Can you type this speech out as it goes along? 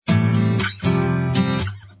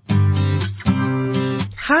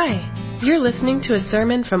Hi, you're listening to a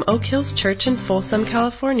sermon from Oak Hills Church in Folsom,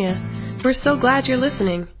 California. We're so glad you're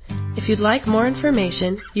listening. If you'd like more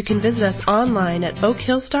information, you can visit us online at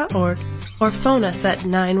oakhills.org or phone us at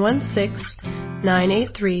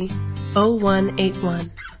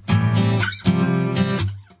 916-983-0181.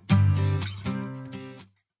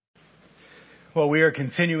 Well, we are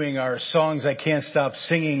continuing our Songs I Can't Stop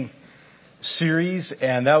Singing series,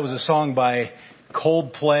 and that was a song by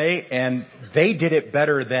Coldplay, and they did it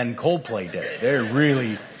better than Coldplay did. They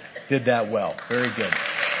really did that well. Very good.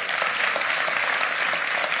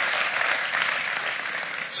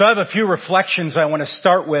 So I have a few reflections I want to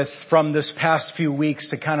start with from this past few weeks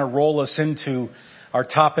to kind of roll us into our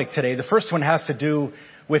topic today. The first one has to do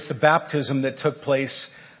with the baptism that took place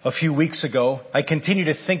a few weeks ago. I continue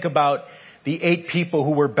to think about the 8 people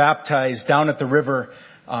who were baptized down at the river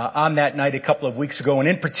on that night a couple of weeks ago, and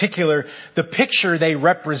in particular, the picture they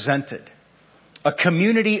represented. A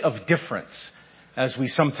community of difference, as we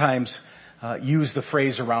sometimes use the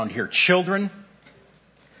phrase around here. Children,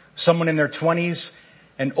 someone in their 20s,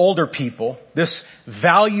 and older people. This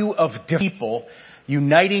value of people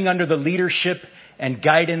uniting under the leadership and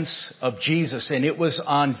guidance of Jesus, and it was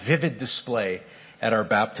on vivid display at our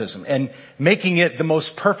baptism. And making it the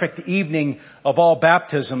most perfect evening of all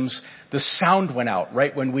baptisms, the sound went out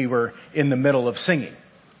right when we were in the middle of singing.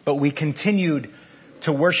 But we continued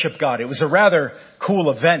to worship God. It was a rather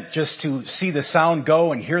cool event just to see the sound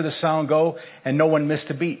go and hear the sound go, and no one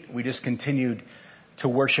missed a beat. We just continued to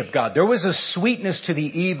worship God. There was a sweetness to the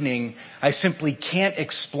evening I simply can't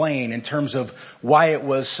explain in terms of why it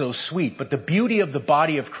was so sweet. But the beauty of the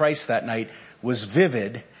body of Christ that night was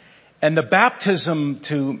vivid. And the baptism,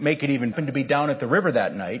 to make it even to be down at the river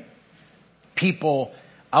that night, people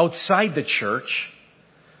outside the church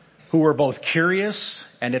who were both curious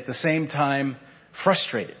and at the same time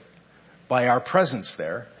frustrated by our presence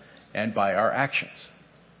there and by our actions.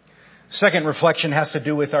 Second reflection has to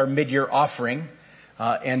do with our mid-year offering.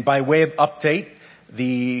 And by way of update,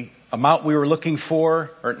 the amount we were looking for,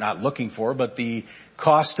 or not looking for, but the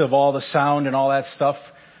cost of all the sound and all that stuff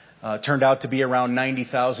turned out to be around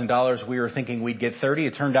 $90,000. We were thinking we'd get 30.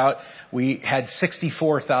 It turned out we had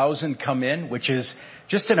 64,000 come in, which is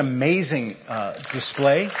just an amazing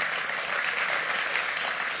display.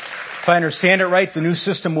 If I understand it right, the new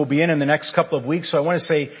system will be in the next couple of weeks. So I want to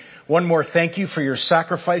say one more thank you for your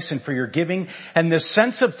sacrifice and for your giving and this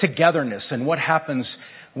sense of togetherness and what happens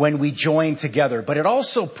when we join together. But it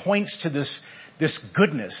also points to this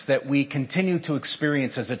goodness that we continue to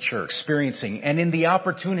experience as a church, and in the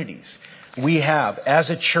opportunities we have as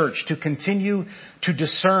a church to continue to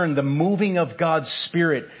discern the moving of God's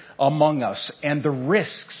Spirit among us and the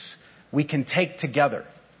risks we can take together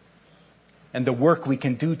and the work we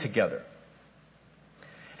can do together.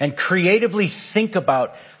 And creatively think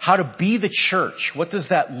about how to be the church. What does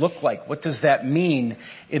that look like? What does that mean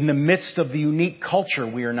in the midst of the unique culture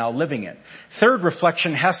we are now living in? Third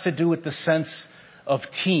reflection has to do with the sense of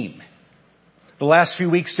team. The last few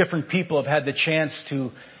weeks, different people have had the chance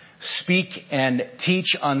to speak and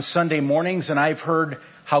teach on Sunday mornings, and I've heard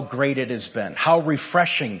how great it has been, how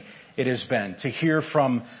refreshing it has been to hear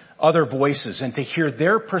from other voices and to hear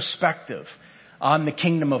their perspective on the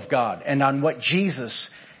kingdom of God and on what Jesus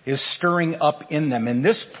is stirring up in them. And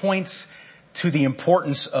this points to the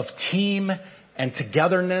importance of team and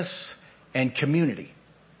togetherness and community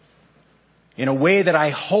in a way that I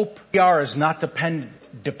hope we are is not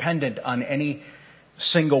dependent on any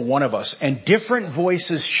single one of us. And different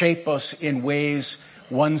voices shape us in ways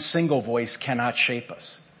one single voice cannot shape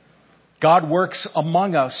us. God works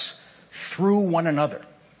among us through one another.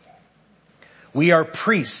 We are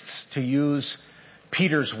priests, to use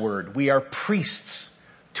Peter's word. We are priests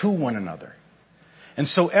to one another. And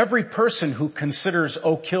so every person who considers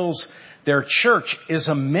Oak Hills their church is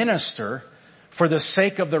a minister for the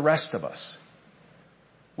sake of the rest of us.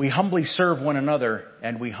 We humbly serve one another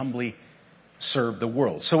and we humbly serve the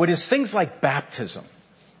world. So it is things like baptism.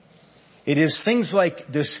 It is things like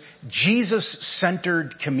this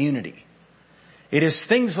Jesus-centered community. It is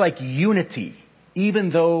things like unity,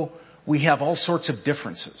 even though we have all sorts of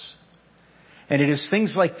differences. And it is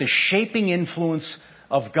things like the shaping influence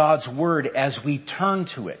of God's Word as we turn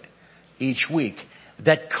to it each week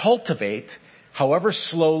that cultivate, however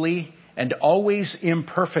slowly and always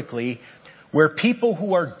imperfectly, where people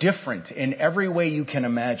who are different in every way you can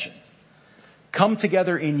imagine come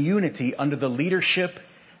together in unity under the leadership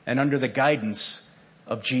and under the guidance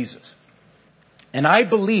of Jesus. And I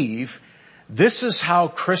believe this is how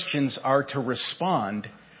Christians are to respond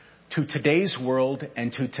to today's world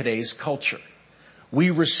and to today's culture. We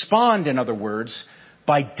respond, in other words,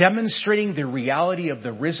 by demonstrating the reality of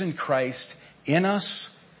the risen Christ in us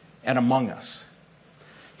and among us.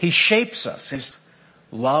 He shapes us in His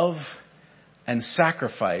love and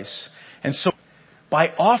sacrifice. And so by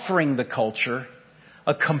offering the culture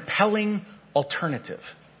a compelling alternative.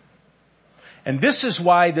 And this is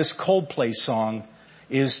why this Coldplay song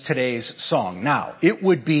is today's song. Now, it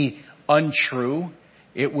would be untrue.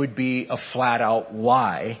 It would be a flat out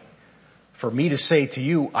lie for me to say to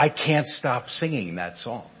you, I can't stop singing that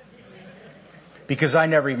song. Because I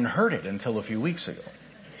never even heard it until a few weeks ago.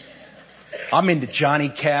 I'm into Johnny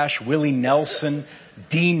Cash, Willie Nelson,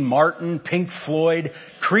 Dean Martin, Pink Floyd,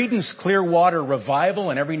 Creedence Clearwater Revival,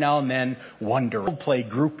 and every now and then Wonder. Play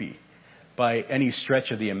groupie by any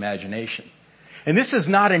stretch of the imagination. And this is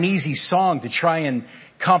not an easy song to try and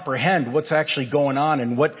comprehend what's actually going on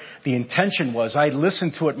and what the intention was. I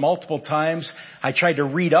listened to it multiple times. I tried to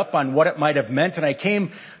read up on what it might have meant, and I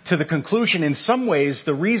came to the conclusion in some ways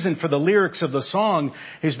the reason for the lyrics of the song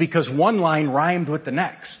is because one line rhymed with the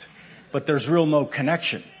next. But there's real no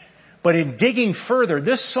connection. But in digging further,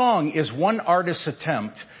 this song is one artist's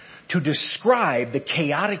attempt to describe the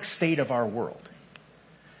chaotic state of our world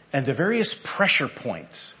and the various pressure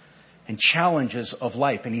points and challenges of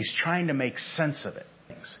life. And he's trying to make sense of it.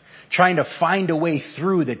 Trying to find a way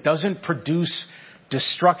through that doesn't produce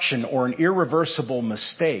destruction or an irreversible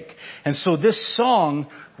mistake. And so this song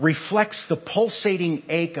reflects the pulsating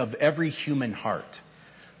ache of every human heart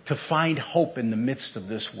to find hope in the midst of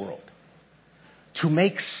this world. To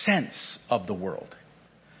make sense of the world.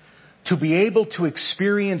 To be able to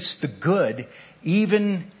experience the good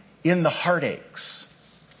even in the heartaches.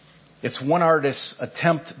 It's one artist's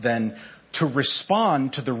attempt then to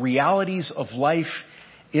respond to the realities of life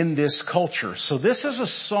in this culture. So this is a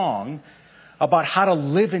song about how to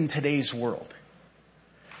live in today's world.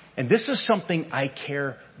 And this is something I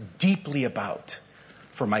care deeply about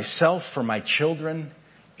for myself, for my children,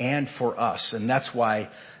 and for us. And that's why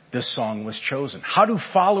this song was chosen. How do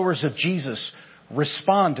followers of Jesus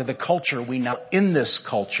respond to the culture we now in this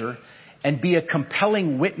culture and be a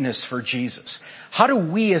compelling witness for Jesus? How do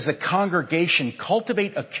we as a congregation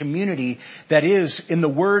cultivate a community that is, in the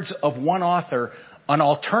words of one author, an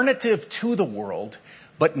alternative to the world,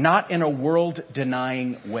 but not in a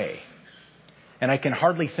world-denying way? And I can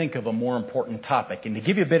hardly think of a more important topic. And to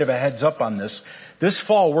give you a bit of a heads up on this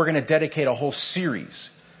fall we're going to dedicate a whole series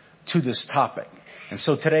to this topic. And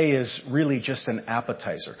so today is really just an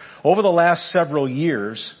appetizer. Over the last several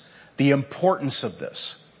years, the importance of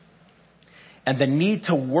this and the need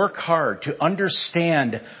to work hard to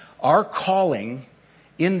understand our calling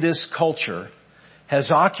in this culture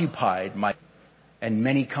has occupied my and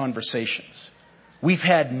many conversations. We've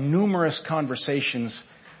had numerous conversations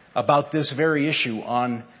about this very issue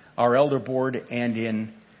on our elder board and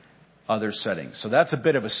in other settings. So that's a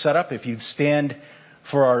bit of a setup. If you'd stand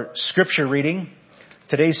for our scripture reading.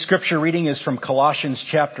 Today's scripture reading is from Colossians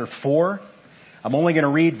chapter 4. I'm only going to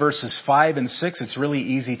read verses 5 and 6. It's really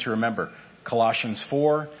easy to remember. Colossians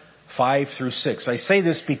 4, 5 through 6. I say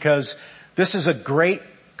this because these are a great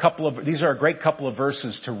couple of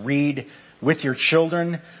verses to read with your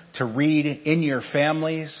children, to read in your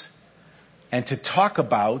families, and to talk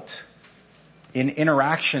about in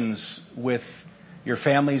interactions with your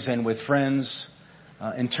families and with friends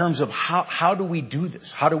in terms of how do we do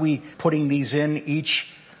this? How do we putting these in each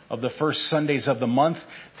of the first Sundays of the month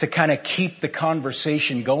to kind of keep the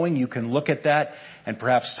conversation going? You can look at that and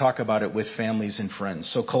perhaps talk about it with families and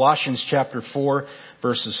friends. So Colossians chapter 4,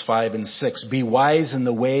 verses 5 and 6. Be wise in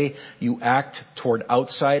the way you act toward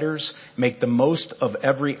outsiders. Make the most of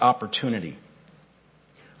every opportunity.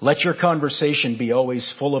 Let your conversation be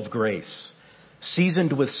always full of grace,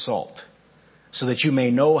 seasoned with salt, so that you may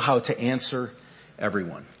know how to answer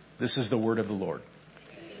everyone. This is the word of the Lord.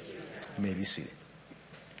 You may be seated.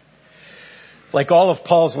 Like all of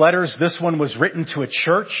Paul's letters, this one was written to a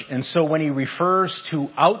church. And so when he refers to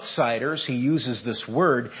outsiders, he uses this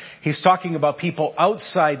word. He's talking about people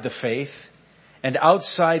outside the faith and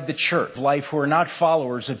outside the church life who are not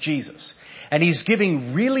followers of Jesus. And he's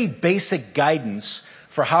giving really basic guidance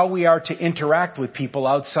for how we are to interact with people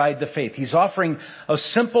outside the faith. He's offering a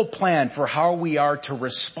simple plan for how we are to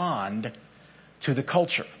respond to the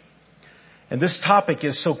culture. And this topic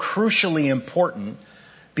is so crucially important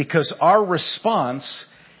because our response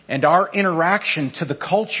and our interaction to the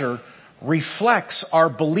culture reflects our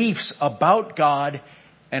beliefs about God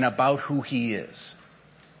and about who He is.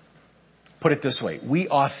 Put it this way, we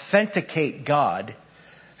authenticate God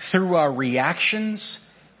through our reactions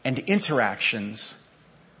and interactions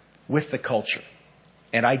with the culture.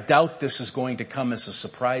 And I doubt this is going to come as a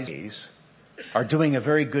surprise. Are doing a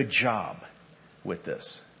very good job with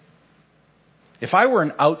this. If I were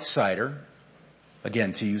an outsider,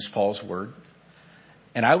 again, to use Paul's word,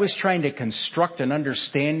 and I was trying to construct an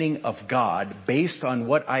understanding of God based on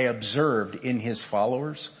what I observed in his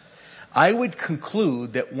followers, I would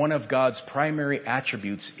conclude that one of God's primary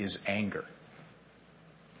attributes is anger.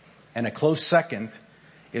 And a close second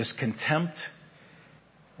is contempt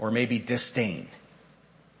or maybe disdain.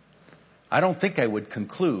 I don't think I would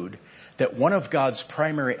conclude that one of God's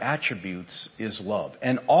primary attributes is love.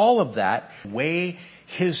 And all of that, the way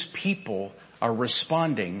his people are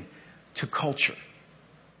responding to culture.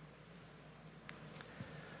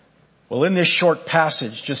 Well, in this short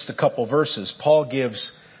passage, just a couple verses, Paul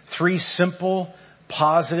gives 3 simple,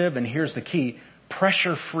 positive, and here's the key,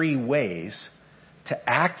 pressure-free ways to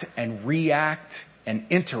act and react and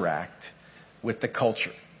interact with the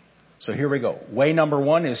culture. So here we go. Way number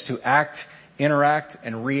 1 is to act, interact,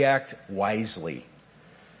 and react wisely.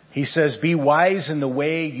 He says, be wise in the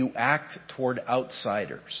way you act toward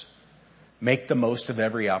outsiders. Make the most of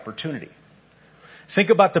every opportunity. Think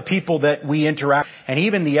about the people that we interact, and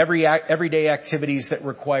even the everyday activities that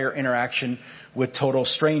require interaction with total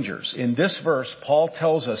strangers. In this verse, Paul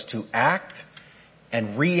tells us to act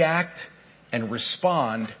and react and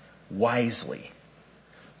respond wisely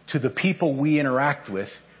to the people we interact with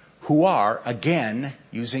who are, again,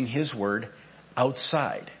 using his word,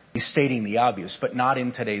 outside. He's stating the obvious, but not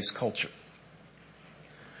in today's culture.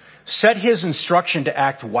 Set his instruction to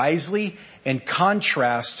act wisely in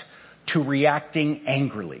contrast to reacting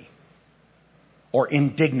angrily or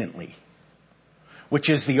indignantly, which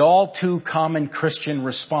is the all too common Christian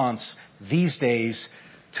response these days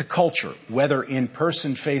to culture, whether in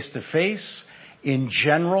person face-to-face, in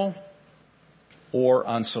general, or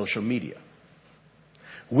on social media.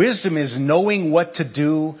 Wisdom is knowing what to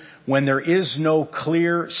do when there is no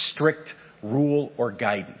clear, strict rule or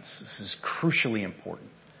guidance. This is crucially important.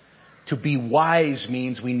 To be wise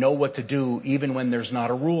means we know what to do even when there's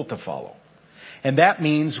not a rule to follow. And that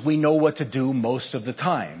means we know what to do most of the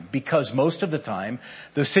time, because most of the time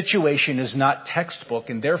the situation is not textbook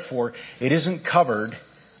and therefore it isn't covered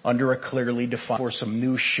under a clearly defined for some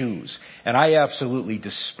new shoes. And I absolutely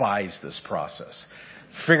despise this process.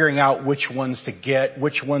 Figuring out which ones to get,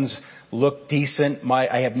 which ones look decent.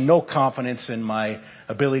 I have no confidence in my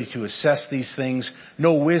ability to assess these things.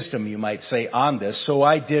 No wisdom, you might say, on this. So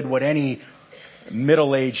I did what any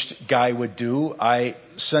middle-aged guy would do. I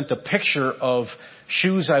sent a picture of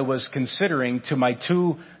shoes I was considering to my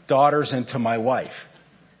 2 daughters and to my wife.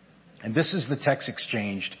 And this is the text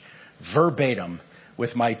exchanged verbatim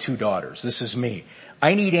with my 2 daughters. This is me.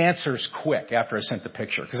 I need answers quick after I sent the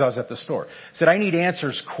picture, because I was at the store. I said, I need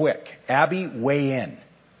answers quick. Abby, weigh in.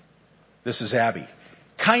 This is Abby.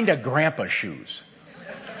 Kinda grandpa shoes.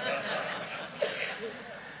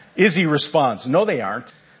 Izzy responds, no they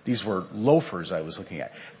aren't. These were loafers I was looking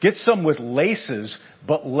at. Get some with laces,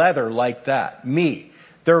 but leather like that. Me.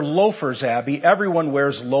 They're loafers, Abby. Everyone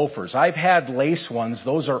wears loafers. I've had lace ones.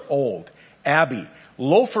 Those are old. Abby.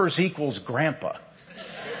 Loafers equals grandpa.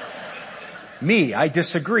 Me, I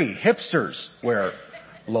disagree. Hipsters wear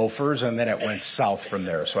loafers, and then it went south from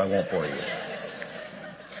there, so I won't bore you.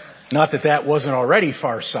 Not that that wasn't already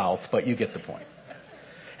far south, but you get the point.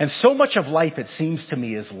 And so much of life, it seems to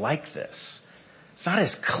me, is like this. It's not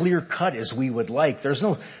as clear cut as we would like. There's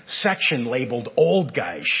no section labeled old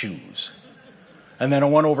guy shoes. And then a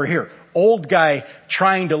one over here, old guy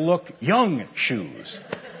trying to look young shoes.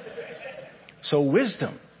 So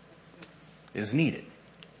wisdom is needed.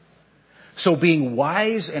 So being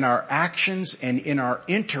wise in our actions and in our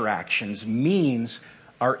interactions means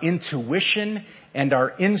our intuition and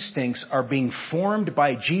our instincts are being formed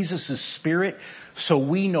by Jesus' Spirit, so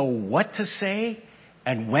we know what to say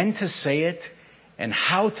and when to say it and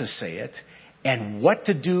how to say it and what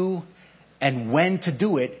to do and when to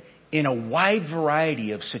do it in a wide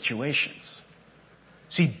variety of situations.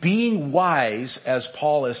 See, being wise, as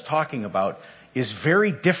Paul is talking about, is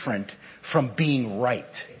very different from being right.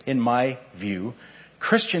 In my view,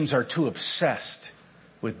 Christians are too obsessed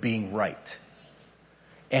with being right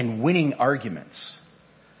and winning arguments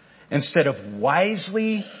instead of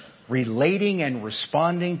wisely relating and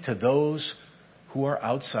responding to those who are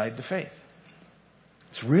outside the faith.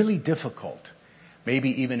 It's really difficult,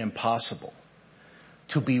 maybe even impossible,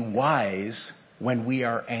 to be wise when we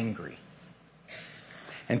are angry.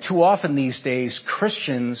 And too often these days,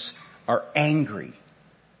 Christians are angry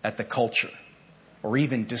at the culture or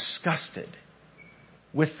even disgusted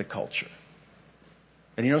with the culture.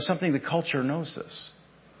 And you know something? The culture knows this.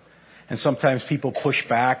 And sometimes people push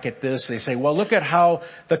back at this. They say, well, look at how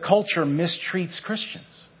the culture mistreats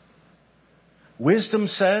Christians. Wisdom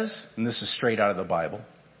says, and this is straight out of the Bible,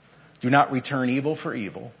 do not return evil for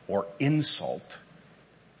evil or insult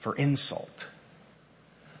for insult,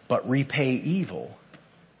 but repay evil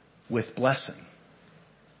with blessing.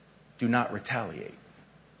 Do not retaliate.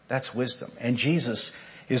 That's wisdom. And Jesus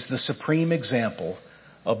is the supreme example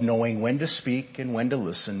of knowing when to speak and when to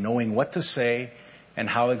listen, knowing what to say and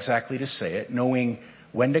how exactly to say it, knowing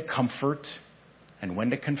when to comfort and when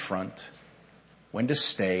to confront, when to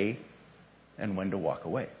stay and when to walk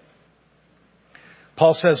away.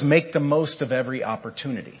 Paul says, make the most of every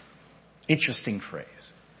opportunity. Interesting phrase.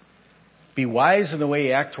 Be wise in the way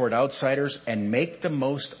you act toward outsiders and make the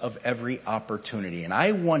most of every opportunity. And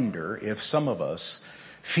I wonder if some of us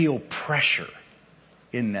feel pressure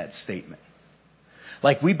in that statement.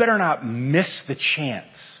 Like we better not miss the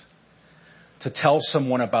chance to tell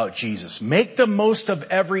someone about Jesus. Make the most of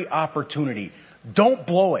every opportunity. Don't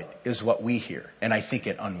blow it, is what we hear. And I think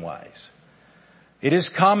it unwise. It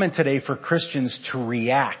is common today for Christians to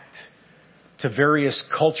react to various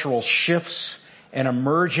cultural shifts and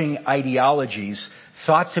emerging ideologies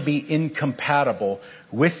thought to be incompatible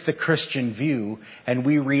with the Christian view, and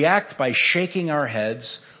we react by shaking our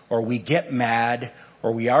heads, or we get mad,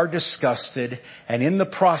 or we are disgusted, and in the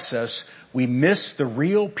process, we miss the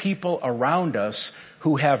real people around us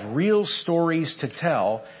who have real stories to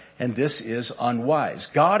tell, and this is unwise.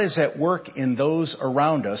 God is at work in those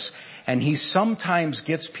around us, and He sometimes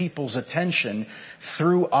gets people's attention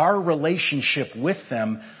through our relationship with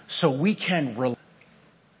them so we can relate.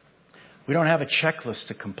 We don't have a checklist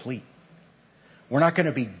to complete. We're not going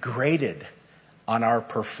to be graded on our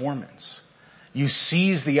performance. You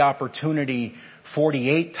seize the opportunity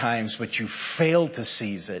 48 times, but you failed to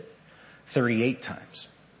seize it 38 times.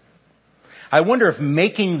 I wonder if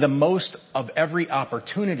making the most of every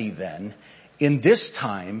opportunity then, in this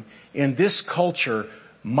time, in this culture,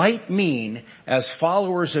 might mean, as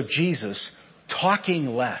followers of Jesus, talking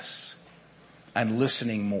less and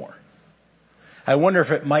listening more. I wonder if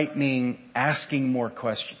it might mean asking more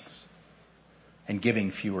questions and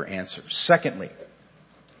giving fewer answers. Secondly,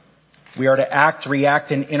 we are to act,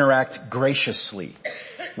 react, and interact graciously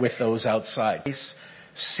with those outside.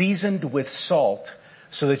 Seasoned with salt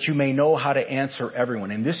so that you may know how to answer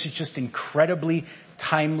everyone. And this is just incredibly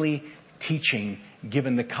timely teaching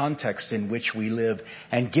given the context in which we live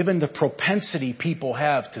and given the propensity people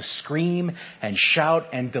have to scream and shout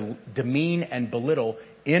and demean and belittle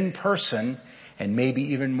in person, and maybe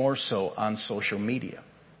even more so on social media.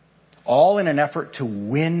 All in an effort to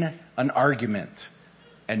win an argument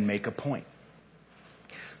and make a point.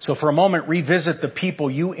 So for a moment, revisit the people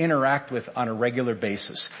you interact with on a regular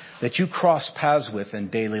basis, that you cross paths with in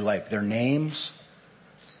daily life. Their names,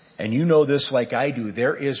 and you know this like I do,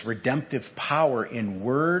 there is redemptive power in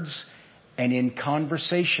words and in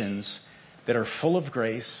conversations that are full of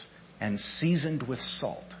grace and seasoned with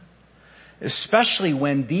salt. Especially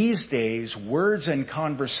when these days words and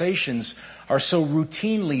conversations are so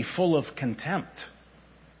routinely full of contempt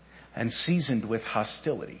and seasoned with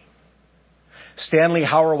hostility. Stanley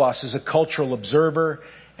Hauerwas is a cultural observer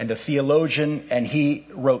and a theologian, and he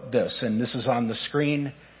wrote this, and this is on the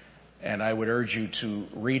screen, and I would urge you to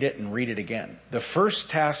read it and read it again. The first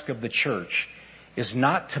task of the church is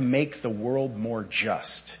not to make the world more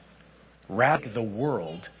just, rather the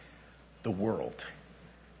world.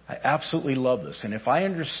 I absolutely love this. And if I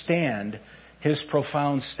understand his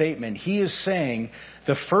profound statement, he is saying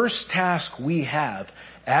the first task we have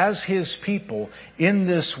as his people in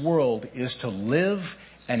this world is to live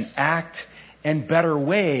and act in better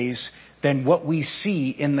ways than what we see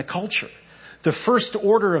in the culture. The first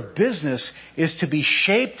order of business is to be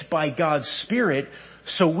shaped by God's Spirit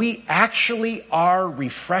so we actually are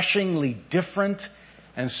refreshingly different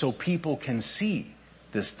and so people can see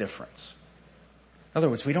this difference. In other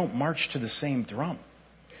words, we don't march to the same drum.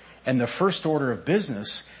 And the first order of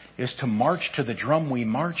business is to march to the drum we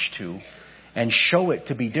march to and show it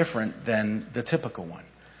to be different than the typical one.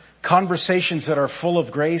 Conversations that are full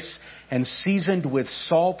of grace and seasoned with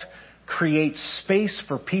salt create space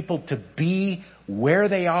for people to be where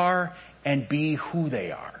they are and be who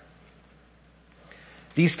they are.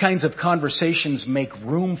 These kinds of conversations make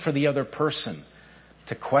room for the other person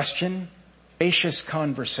to question. Spacious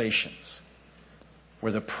conversations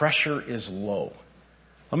where the pressure is low.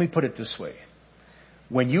 Let me put it this way.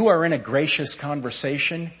 When you are in a gracious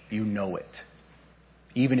conversation, you know it,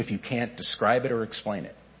 even if you can't describe it or explain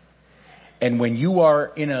it. And when you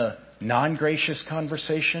are in a non-gracious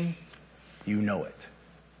conversation, you know it,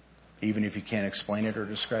 even if you can't explain it or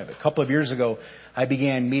describe it. A couple of years ago, I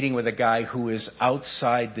began meeting with a guy who is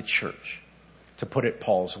outside the church, to put it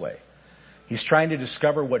Paul's way. He's trying to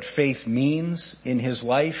discover what faith means in his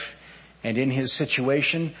life and in his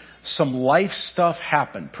situation. Some life stuff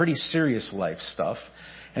happened, pretty serious life stuff.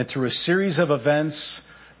 And through a series of events,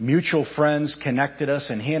 mutual friends connected us,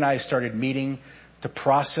 and he and I started meeting to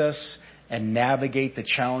process and navigate the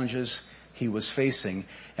challenges he was facing.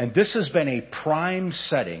 And this has been a prime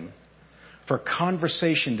setting for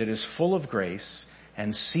conversation that is full of grace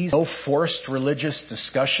and sees no forced religious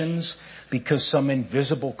discussions because some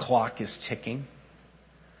invisible clock is ticking.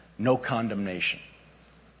 No condemnation.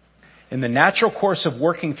 In the natural course of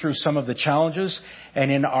working through some of the challenges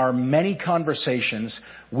and in our many conversations,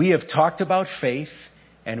 we have talked about faith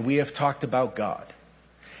and we have talked about God.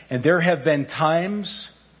 And there have been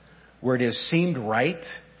times where it has seemed right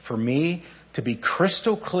for me to be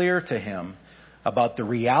crystal clear to him about the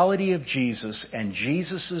reality of Jesus and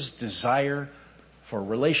Jesus' desire for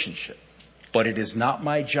relationship. But it is not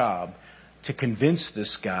my job to convince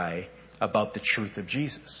this guy about the truth of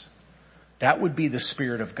Jesus. That would be the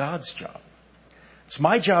Spirit of God's job. It's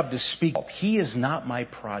my job to speak. He is not my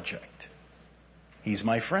project. He's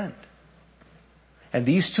my friend. And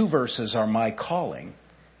these two verses are my calling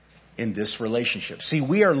in this relationship. See,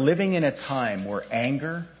 we are living in a time where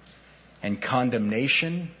anger and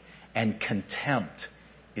condemnation and contempt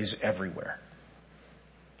is everywhere.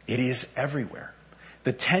 It is everywhere.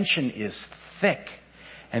 The tension is thick,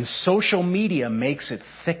 and social media makes it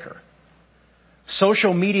thicker.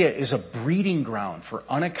 Social media is a breeding ground for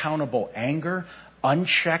unaccountable anger,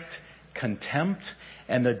 unchecked contempt,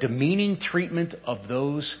 and the demeaning treatment of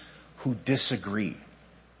those who disagree.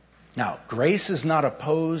 Now, grace is not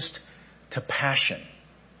opposed to passion,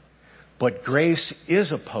 but grace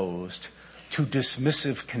is opposed to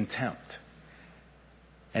dismissive contempt.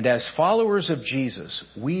 And as followers of Jesus,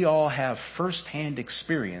 we all have firsthand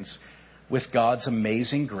experience with God's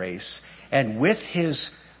amazing grace and with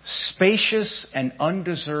His spacious and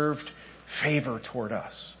undeserved favor toward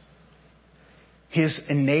us. His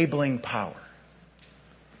enabling power.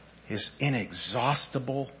 His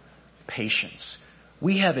inexhaustible patience.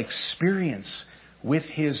 We have experience with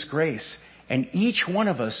His grace, and each one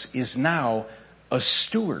of us is now a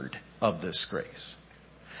steward of this grace.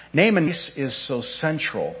 Naaman is so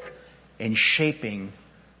central in shaping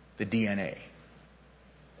the DNA.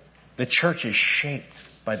 The church is shaped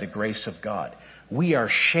by the grace of God. We are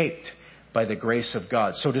shaped by the grace of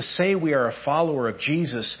God. So to say we are a follower of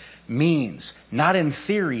Jesus means, not in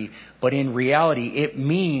theory, but in reality, it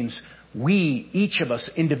means we, each of us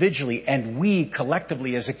individually, and we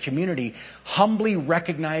collectively as a community, humbly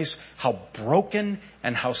recognize how broken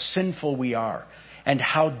and how sinful we are, and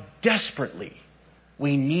how desperately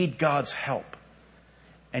we need God's help,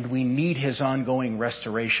 and we need His ongoing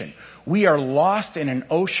restoration. We are lost in an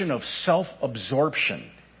ocean of self-absorption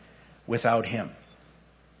without Him.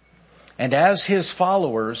 And as His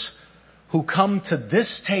followers who come to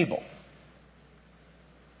this table,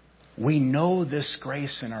 we know this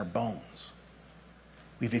grace in our bones.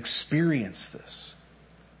 We've experienced this.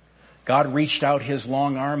 God reached out His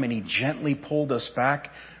long arm and He gently pulled us back.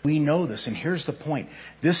 We know this. And here's the point.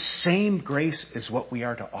 This same grace is what we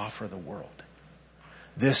are to offer the world.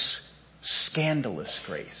 This scandalous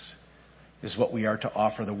grace is what we are to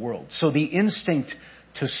offer the world. So the instinct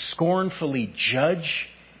to scornfully judge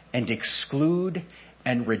and exclude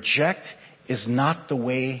and reject is not the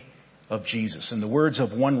way of Jesus. In the words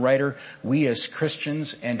of one writer, we as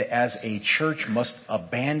Christians and as a church must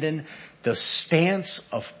abandon the stance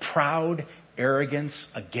of proud arrogance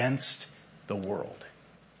against the world.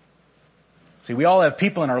 See, we all have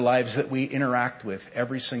people in our lives that we interact with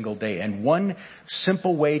every single day. And one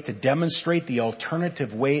simple way to demonstrate the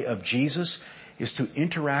alternative way of Jesus is to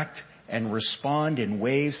interact and respond in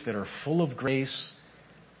ways that are full of grace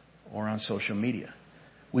or on social media.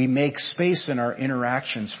 We make space in our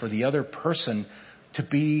interactions for the other person to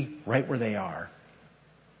be right where they are,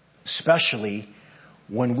 especially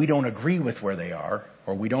when we don't agree with where they are,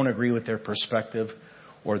 or we don't agree with their perspective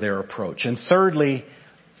or their approach. And thirdly,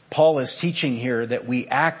 Paul is teaching here that we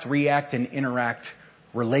act, react, and interact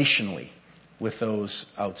relationally with those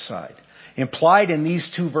outside. Implied in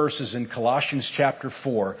these two verses in Colossians chapter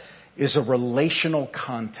 4 is a relational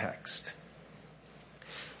context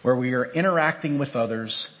where we are interacting with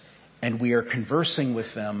others and we are conversing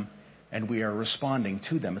with them and we are responding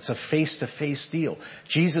to them. It's a face-to-face deal.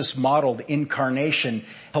 Jesus modeled incarnation,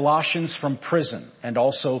 Colossians from prison, and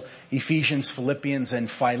also Ephesians, Philippians, and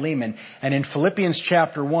Philemon. And in Philippians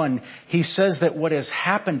chapter 1, he says that what has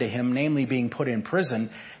happened to him, namely being put in prison,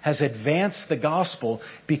 has advanced the gospel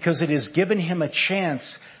because it has given him a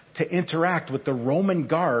chance to interact with the Roman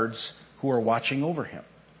guards who are watching over him.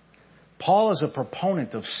 Paul is a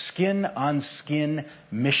proponent of skin-on-skin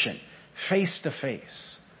mission,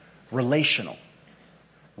 face-to-face, relational,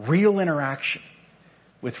 real interaction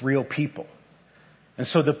with real people. And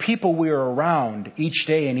so the people we are around each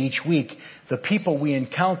day and each week, the people we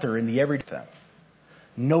encounter in the everyday,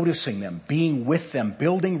 noticing them, being with them,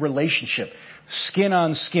 building relationship, skin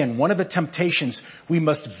on skin. One of the temptations we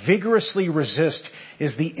must vigorously resist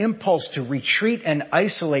is the impulse to retreat and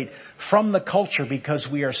isolate from the culture because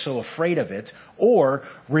we are so afraid of it, or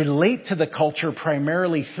relate to the culture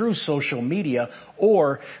primarily through social media,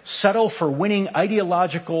 or settle for winning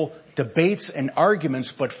ideological debates and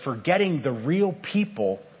arguments, but forgetting the real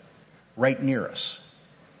people right near us.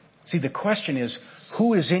 See, the question is,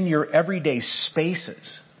 who is in your everyday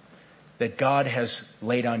spaces that God has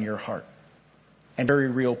laid on your heart? And a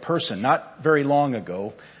very real person. Not very long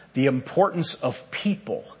ago, the importance of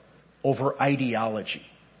people over ideology.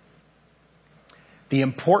 The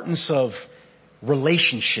importance of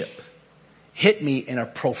relationship hit me in a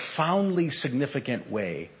profoundly significant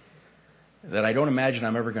way that I don't imagine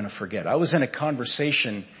I'm ever going to forget. I was in a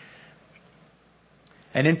conversation,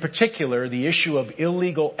 and in particular, the issue of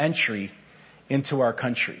illegal entry into our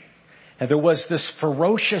country. And there was this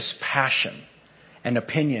ferocious passion and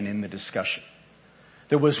opinion in the discussion.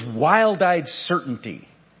 There was wild-eyed certainty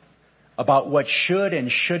about what should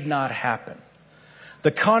and should not happen.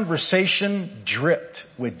 The conversation dripped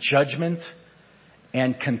with judgment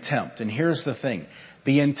and contempt. And here's the thing.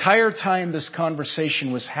 The entire time this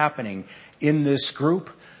conversation was happening in this group,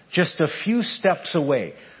 just a few steps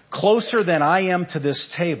away, closer than I am to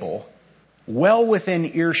this table, well within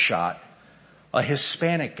earshot, a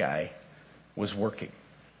Hispanic guy was working.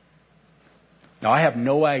 Now, I have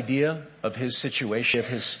no idea of his situation, of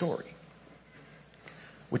his story,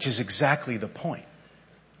 which is exactly the point.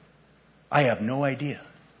 I have no idea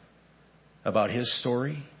about his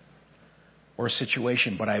story or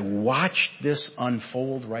situation, but I watched this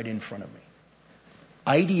unfold right in front of me.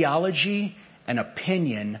 Ideology and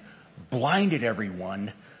opinion blinded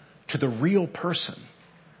everyone to the real person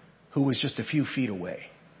who was just a few feet away.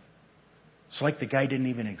 It's like the guy didn't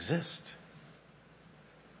even exist.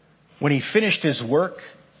 When he finished his work,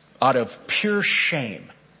 out of pure shame,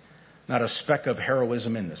 not a speck of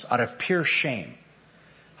heroism in this, out of pure shame,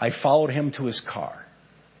 I followed him to his car.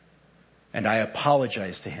 And I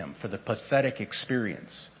apologized to him for the pathetic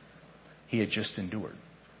experience he had just endured.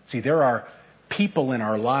 See, there are people in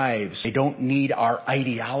our lives, they don't need our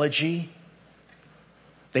ideology.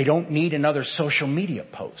 They don't need another social media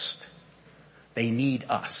post. They need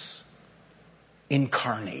us.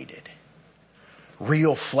 Incarnated.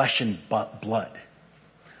 Real flesh and blood.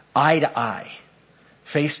 Eye to eye.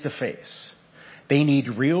 Face to face. They need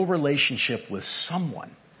real relationship with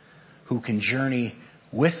someone who can journey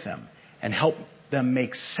with them and help them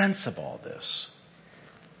make sense of all this.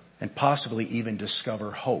 And possibly even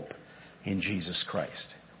discover hope in Jesus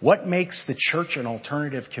Christ. What makes the church an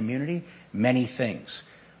alternative community? Many things.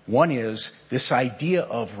 One is this idea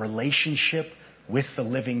of relationship with the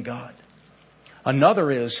living God. Another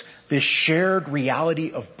is this shared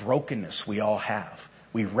reality of brokenness we all have.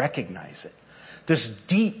 We recognize it. This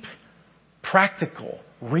deep, practical,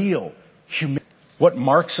 real humility. What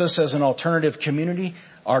marks us as an alternative community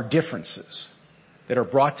are differences that are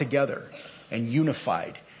brought together and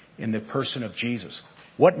unified in the person of Jesus.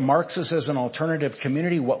 What marks us as an alternative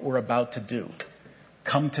community? What we're about to do.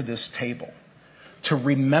 Come to this table to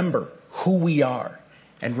remember who we are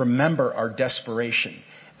and remember our desperation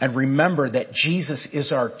and remember that Jesus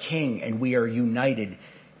is our King and we are united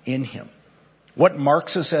in Him. What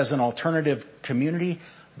marks us as an alternative community?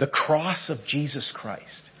 The cross of Jesus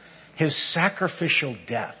Christ. His sacrificial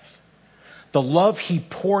death. The love He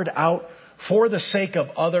poured out for the sake of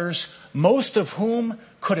others, most of whom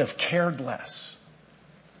could have cared less.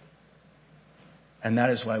 And that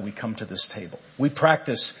is why we come to this table. We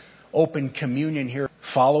practice open communion here.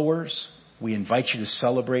 Followers, we invite you to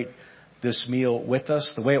celebrate this meal with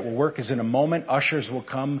us. The way it will work is in a moment, ushers will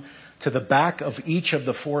come to the back of each of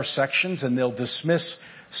the 4 sections and they'll dismiss.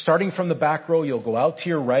 Starting from the back row, you'll go out to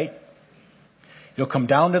your right. You'll come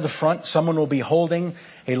down to the front. Someone will be holding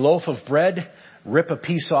a loaf of bread. Rip a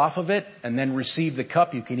piece off of it and then receive the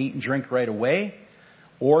cup. You can eat and drink right away.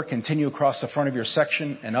 Or continue across the front of your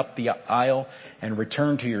section and up the aisle and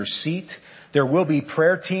return to your seat. There will be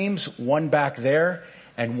prayer teams, one back there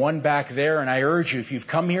and one back there. And I urge you, if you've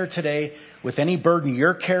come here today with any burden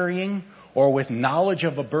you're carrying or with knowledge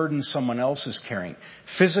of a burden someone else is carrying,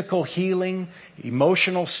 physical healing,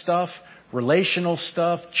 emotional stuff, relational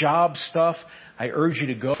stuff, job stuff, I urge you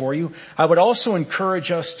to go for you. I would also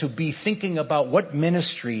encourage us to be thinking about what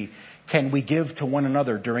ministry can we give to one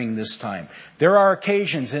another during this time? There are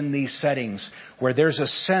occasions in these settings where there's a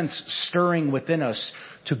sense stirring within us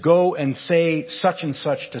to go and say such and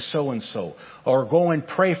such to so and so, or go and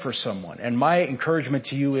pray for someone. And my encouragement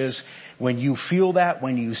to you is, when you feel that,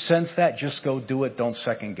 when you sense that, just go do it. Don't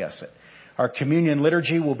second guess it. Our communion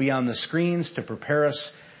liturgy will be on the screens to prepare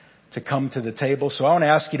us to come to the table. So I want to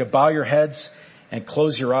ask you to bow your heads and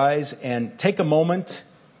close your eyes and take a moment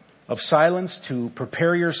of silence to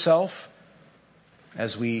prepare yourself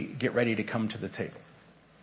as we get ready to come to the table.